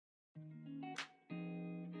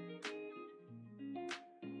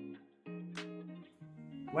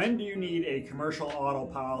When do you need a commercial auto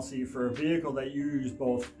policy for a vehicle that you use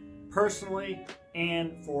both personally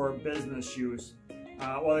and for business use?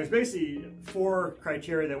 Well, there's basically 4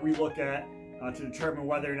 criteria that we look at to determine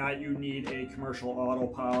whether or not you need a commercial auto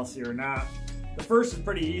policy or not. The first is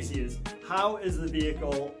pretty easy, is how is the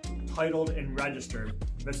vehicle titled and registered?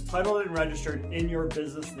 If it's titled and registered in your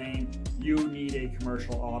business name, you need a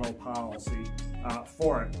commercial auto policy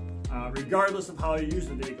for it. Regardless of how you use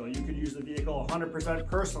the vehicle, you could use the vehicle 100%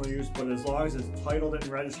 personal use, but as long as it's titled and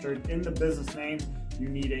registered in the business name, you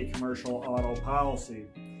need a commercial auto policy.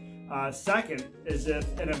 Second is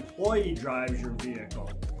if an employee drives your vehicle.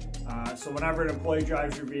 So whenever an employee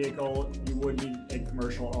drives your vehicle, you would need a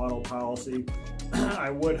commercial auto policy. I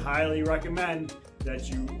would highly recommend that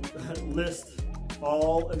you list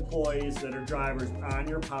all employees that are drivers on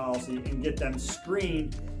your policy and get them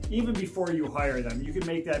screened even before you hire them. You can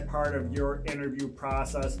make that part of your interview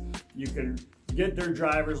process. You can get their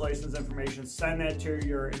driver's license information, send that to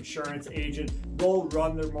your insurance agent. They'll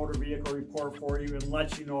run their motor vehicle report for you and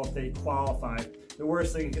let you know if they qualify. The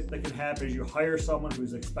worst thing that can happen is you hire someone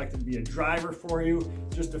who's expected to be a driver for you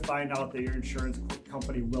just to find out that your insurance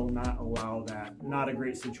company will not allow that. Not a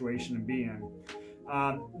great situation to be in.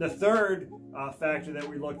 The third factor that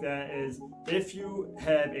we looked at is if you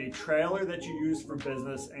have a trailer that you use for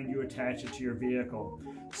business and you attach it to your vehicle.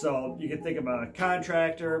 So you can think of a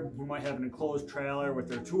contractor who might have an enclosed trailer with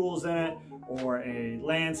their tools in it, or a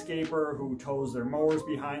landscaper who tows their mowers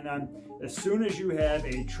behind them. As soon as you have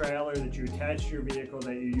a trailer that you attach to your vehicle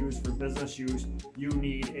that you use for business use, you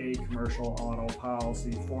need a commercial auto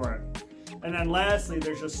policy for it. And then lastly,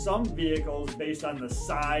 there's just some vehicles based on the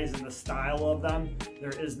size and the style of them,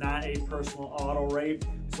 there is not a personal auto rate,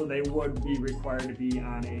 so they would be required to be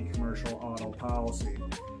on a commercial auto policy.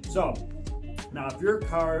 So now if your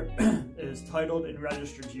car is titled and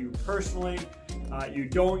registered to you personally, you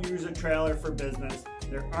don't use a trailer for business,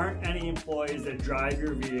 there aren't any employees that drive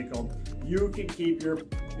your vehicle, you can keep your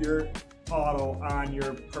auto on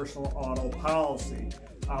your personal auto policy.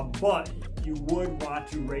 But you would want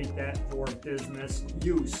to rate that for business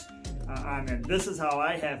use. And this is how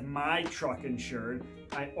I have my truck insured.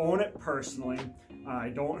 I own it personally. I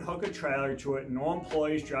don't hook a trailer to it. No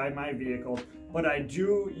employees drive my vehicle, but I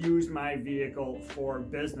do use my vehicle for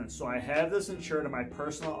business. So I have this insured on my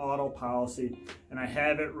personal auto policy, and I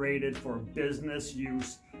have it rated for business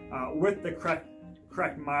use with the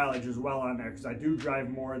correct mileage as well on there, because I do drive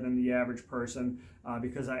more than the average person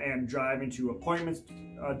because I am driving to appointments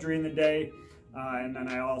during the day, and then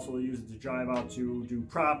I also use it to drive out to do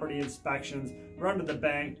property inspections, run to the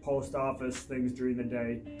bank, post office, things during the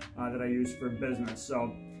day that I use for business.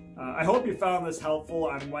 So I hope you found this helpful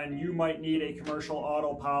on when you might need a commercial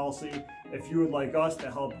auto policy. If you would like us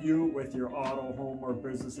to help you with your auto, home, or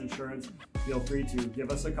business insurance, feel free to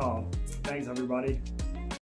give us a call. Thanks, everybody.